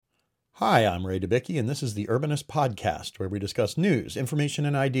Hi, I'm Ray Dubicki, and this is the Urbanist Podcast, where we discuss news, information,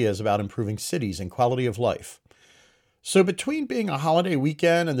 and ideas about improving cities and quality of life. So between being a holiday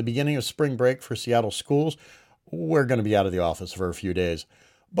weekend and the beginning of spring break for Seattle schools, we're going to be out of the office for a few days.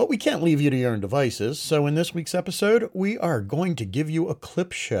 But we can't leave you to your own devices, so in this week's episode, we are going to give you a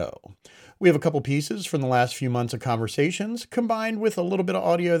clip show. We have a couple pieces from the last few months of conversations, combined with a little bit of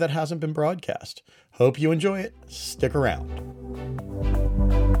audio that hasn't been broadcast. Hope you enjoy it. Stick around.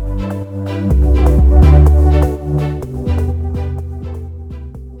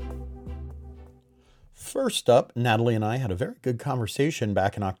 First up, Natalie and I had a very good conversation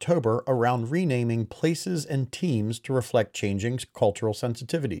back in October around renaming places and teams to reflect changing cultural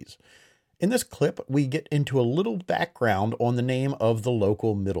sensitivities. In this clip, we get into a little background on the name of the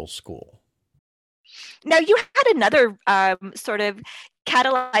local middle school. Now, you had another sort of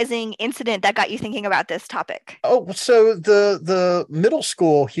catalyzing incident that got you thinking about this topic. Oh, so the middle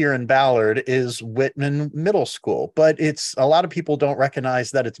school here in Ballard is Whitman Middle School, but it's a lot of people don't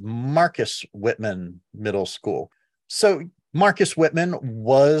recognize that it's Marcus Whitman Middle School. So Marcus Whitman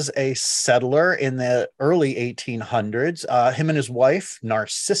was a settler in the early 1800s. Him and his wife,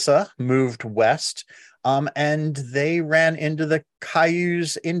 Narcissa, moved west, and they ran into the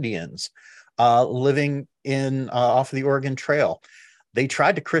Cayuse Indians living in off of the Oregon Trail. They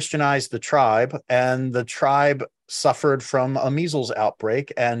tried to Christianize the tribe, and the tribe suffered from a measles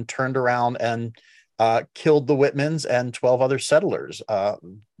outbreak and turned around and killed the Whitmans and 12 other settlers.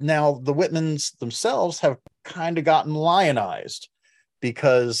 Now, the Whitmans themselves have kind of gotten lionized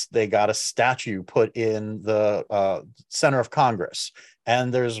because they got a statue put in the center of Congress.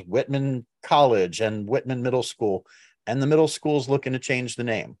 And there's Whitman College and Whitman Middle School, and the middle school's looking to change the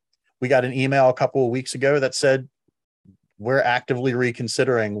name. We got an email a couple of weeks ago that said, we're actively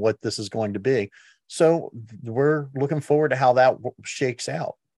reconsidering what this is going to be. So we're looking forward to how that shakes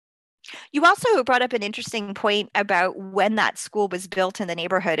out. You also brought up an interesting point about when that school was built in the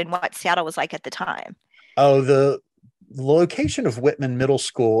neighborhood and what Seattle was like at the time. Oh, the location of Whitman Middle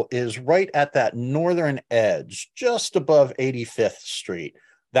School is right at that northern edge, just above 85th Street.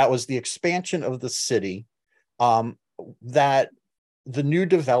 That was the expansion of the city that the new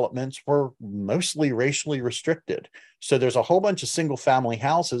developments were mostly racially restricted. So there's a whole bunch of single family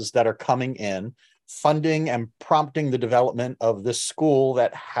houses that are coming in, funding and prompting the development of this school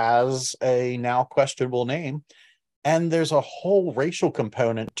that has a now questionable name. And there's a whole racial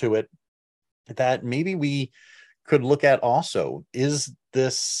component to it that maybe we could look at also. Is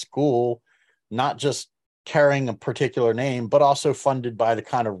this school not just carrying a particular name, but also funded by the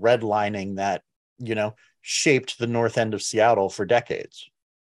kind of redlining that, shaped the north end of Seattle for decades?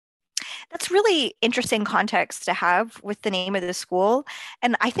 That's really interesting context to have with the name of the school.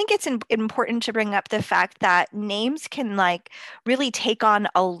 And I think it's important to bring up the fact that names can really take on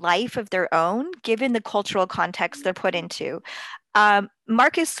a life of their own, given the cultural context they're put into.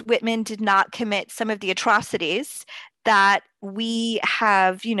 Marcus Whitman did not commit some of the atrocities that we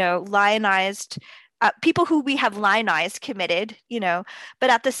have, lionized people who we have lionized committed,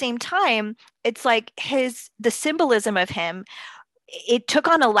 but at the same time, it's like the symbolism of him, it took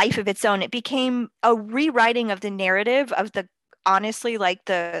on a life of its own. It became a rewriting of the narrative of the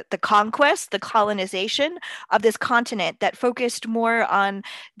conquest, the colonization of this continent that focused more on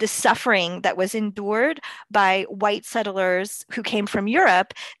the suffering that was endured by white settlers who came from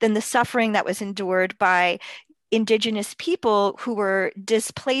Europe than the suffering that was endured by indigenous people who were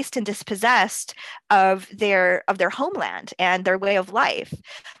displaced and dispossessed of their homeland and their way of life.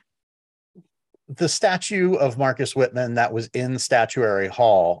 The statue of Marcus Whitman that was in Statuary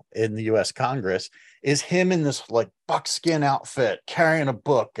Hall in the U.S. Congress is him in this buckskin outfit, carrying a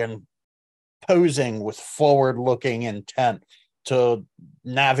book and posing with forward-looking intent to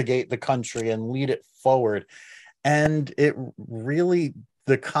navigate the country and lead it forward. And it really,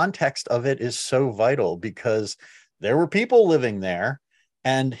 the context of it is so vital because there were people living there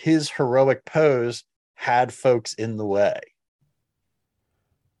and his heroic pose had folks in the way.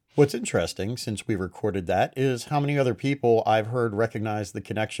 What's interesting, since we recorded that, is how many other people I've heard recognize the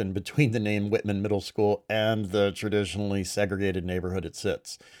connection between the name Whitman Middle School and the traditionally segregated neighborhood it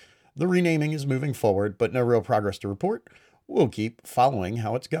sits. The renaming is moving forward, but no real progress to report. We'll keep following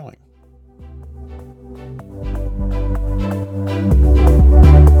how it's going.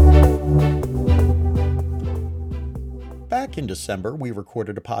 Back in December, we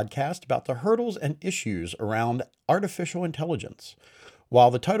recorded a podcast about the hurdles and issues around artificial intelligence.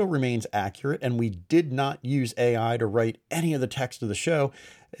 While the title remains accurate and we did not use AI to write any of the text of the show,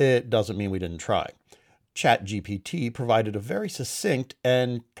 it doesn't mean we didn't try. ChatGPT provided a very succinct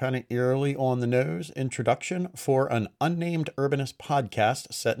and kind of eerily on the nose introduction for an unnamed Urbanist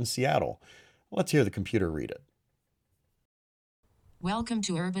podcast set in Seattle. Let's hear the computer read it. Welcome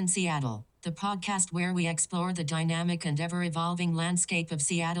to Urban Seattle, the podcast where we explore the dynamic and ever-evolving landscape of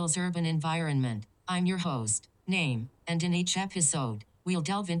Seattle's urban environment. I'm your host, Name, and in each episode, we'll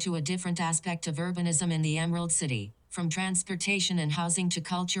delve into a different aspect of urbanism in the Emerald City, from transportation and housing to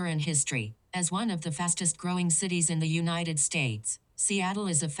culture and history. As one of the fastest-growing cities in the United States, Seattle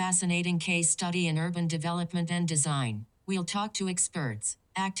is a fascinating case study in urban development and design. We'll talk to experts,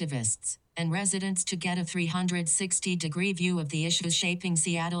 activists, and residents to get a 360-degree view of the issues shaping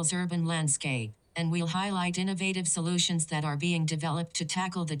Seattle's urban landscape, and we'll highlight innovative solutions that are being developed to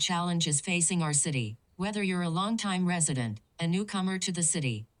tackle the challenges facing our city. Whether you're a longtime resident, a newcomer to the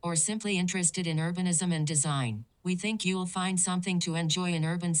city, or simply interested in urbanism and design, we think you'll find something to enjoy in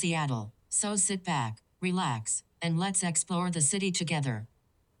urban Seattle. So sit back, relax, and let's explore the city together.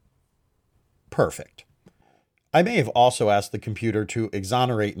 Perfect. I may have also asked the computer to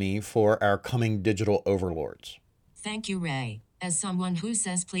exonerate me for our coming digital overlords. Thank you, Ray. As someone who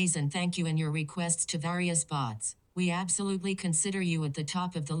says please and thank you in your requests to various bots, we absolutely consider you at the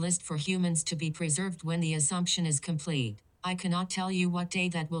top of the list for humans to be preserved when the assumption is complete. I cannot tell you what day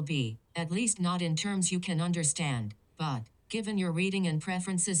that will be, at least not in terms you can understand, but given your reading and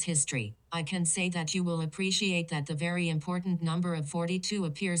preferences history, I can say that you will appreciate that the very important number of 42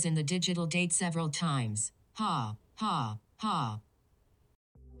 appears in the digital date several times. Ha, ha, ha.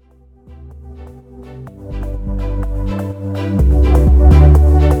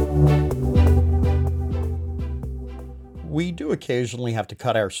 We do occasionally have to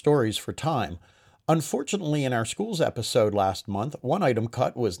cut our stories for time. Unfortunately, in our schools episode last month, one item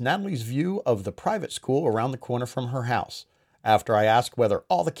cut was Natalie's view of the private school around the corner from her house. After I asked whether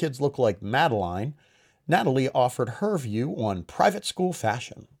all the kids look like Madeline, Natalie offered her view on private school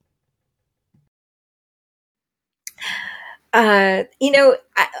fashion. I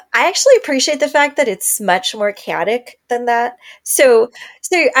actually appreciate the fact that it's much more chaotic than that. So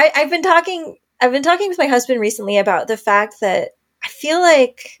I've been talking with my husband recently about the fact that I feel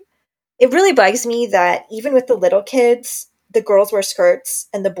like it really bugs me that even with the little kids, the girls wear skirts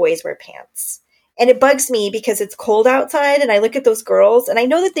and the boys wear pants. And it bugs me because it's cold outside and I look at those girls and I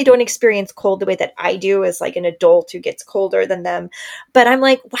know that they don't experience cold the way that I do as like an adult who gets colder than them. But I'm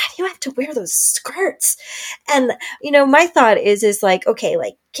like, why do you have to wear those skirts? And, my thought is like, okay,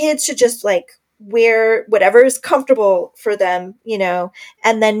 like kids should just like wear whatever is comfortable for them,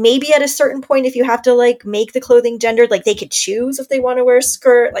 and then maybe at a certain point, if you have to like make the clothing gendered, like they could choose if they want to wear a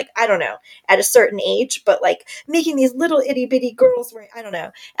skirt, like, I don't know, at a certain age, but like making these little itty bitty girls wear, I don't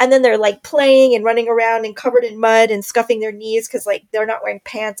know. And then they're like playing and running around and covered in mud and scuffing their knees because like they're not wearing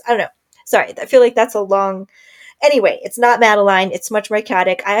pants. I don't know. Sorry. I feel like that's a long, anyway, it's not Madeline. It's much more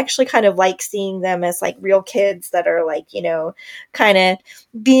chaotic. I actually kind of like seeing them as like real kids that are like, kind of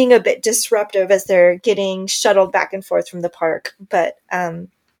being a bit disruptive as they're getting shuttled back and forth from the park. But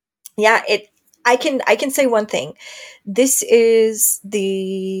yeah, I can say one thing. This is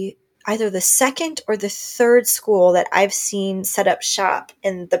either the second or the third school that I've seen set up shop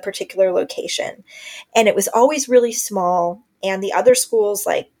in the particular location. And it was always really small. And the other schools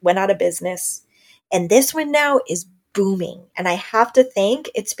like went out of business. And this one now is booming. And I have to think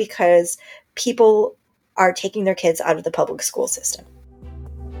it's because people are taking their kids out of the public school system.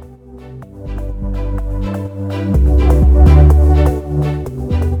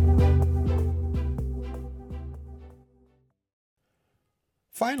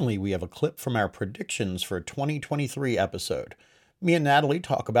 Finally, we have a clip from our predictions for 2023 episode. Me and Natalie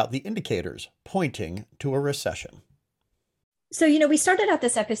talk about the indicators pointing to a recession. So, we started out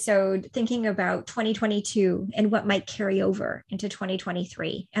this episode thinking about 2022 and what might carry over into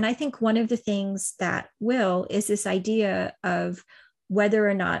 2023. And I think one of the things that will is this idea of whether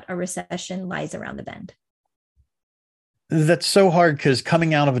or not a recession lies around the bend. That's so hard because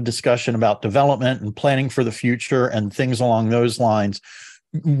coming out of a discussion about development and planning for the future and things along those lines,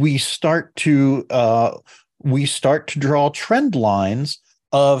 we start to draw trend lines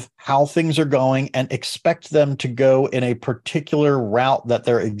of how things are going and expect them to go in a particular route that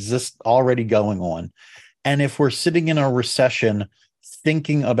there exists already going on. And if we're sitting in a recession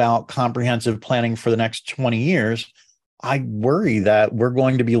thinking about comprehensive planning for the next 20 years, I worry that we're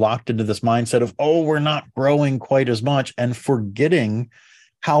going to be locked into this mindset of, we're not growing quite as much, and forgetting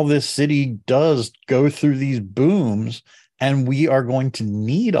how this city does go through these booms. And we are going to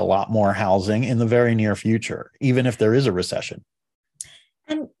need a lot more housing in the very near future, even if there is a recession.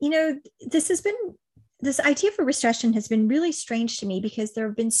 And, this has been this idea of a recession has been really strange to me because there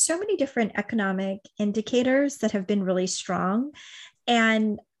have been so many different economic indicators that have been really strong.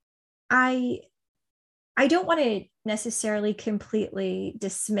 And I don't want to necessarily completely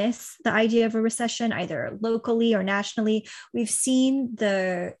dismiss the idea of a recession, either locally or nationally. We've seen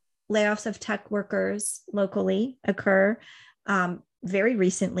the layoffs of tech workers locally occur very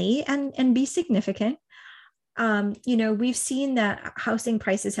recently and be significant. We've seen that housing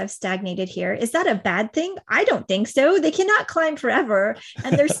prices have stagnated here. Is that a bad thing? I don't think so. They cannot climb forever.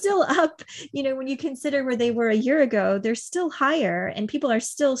 And they're still up, when you consider where they were a year ago, they're still higher and people are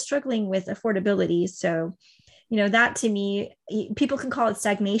still struggling with affordability. So, that to me, people can call it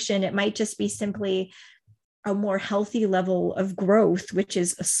stagnation. It might just be simply a more healthy level of growth, which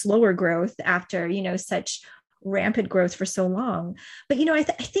is a slower growth after, such rampant growth for so long. But, I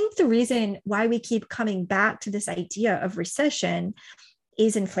think the reason why we keep coming back to this idea of recession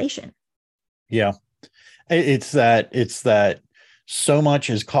is inflation. Yeah. It's that so much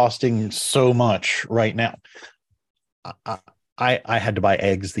is costing so much right now. I had to buy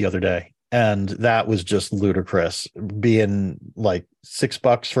eggs the other day, and that was just ludicrous, being like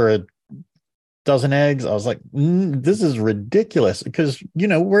 $6 for a dozen eggs. I was like, this is ridiculous, because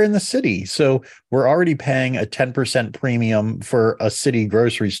we're in the city, so we're already paying a 10% premium for a city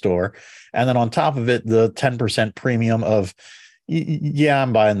grocery store, and then on top of it, the 10% premium of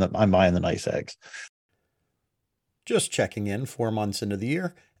I'm buying the nice eggs. Just checking in 4 months into the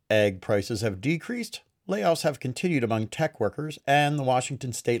year, egg prices have decreased, layoffs have continued among tech workers, and the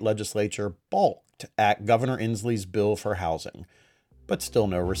Washington state legislature balked at Governor Inslee's bill for housing. But still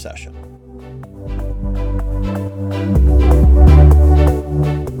no recession.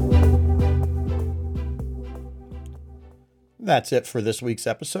 That's it for this week's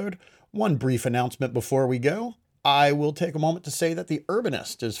episode. One brief announcement before we go. I will take a moment to say that the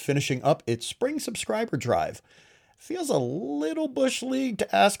Urbanist is finishing up its spring subscriber drive. Feels a little bush league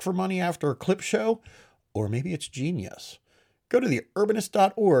to ask for money after a clip show, or maybe it's genius. Go to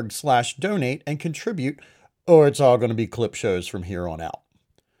theurbanist.org/donate and contribute, or it's all going to be clip shows from here on out.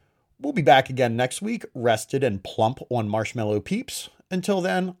 We'll be back again next week, rested and plump on marshmallow peeps. Until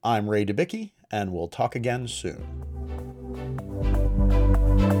then, I'm Ray Dubicki, and we'll talk again soon.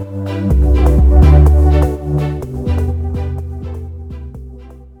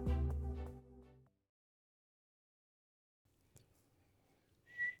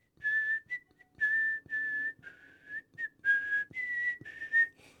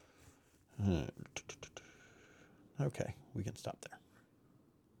 Okay, we can stop there.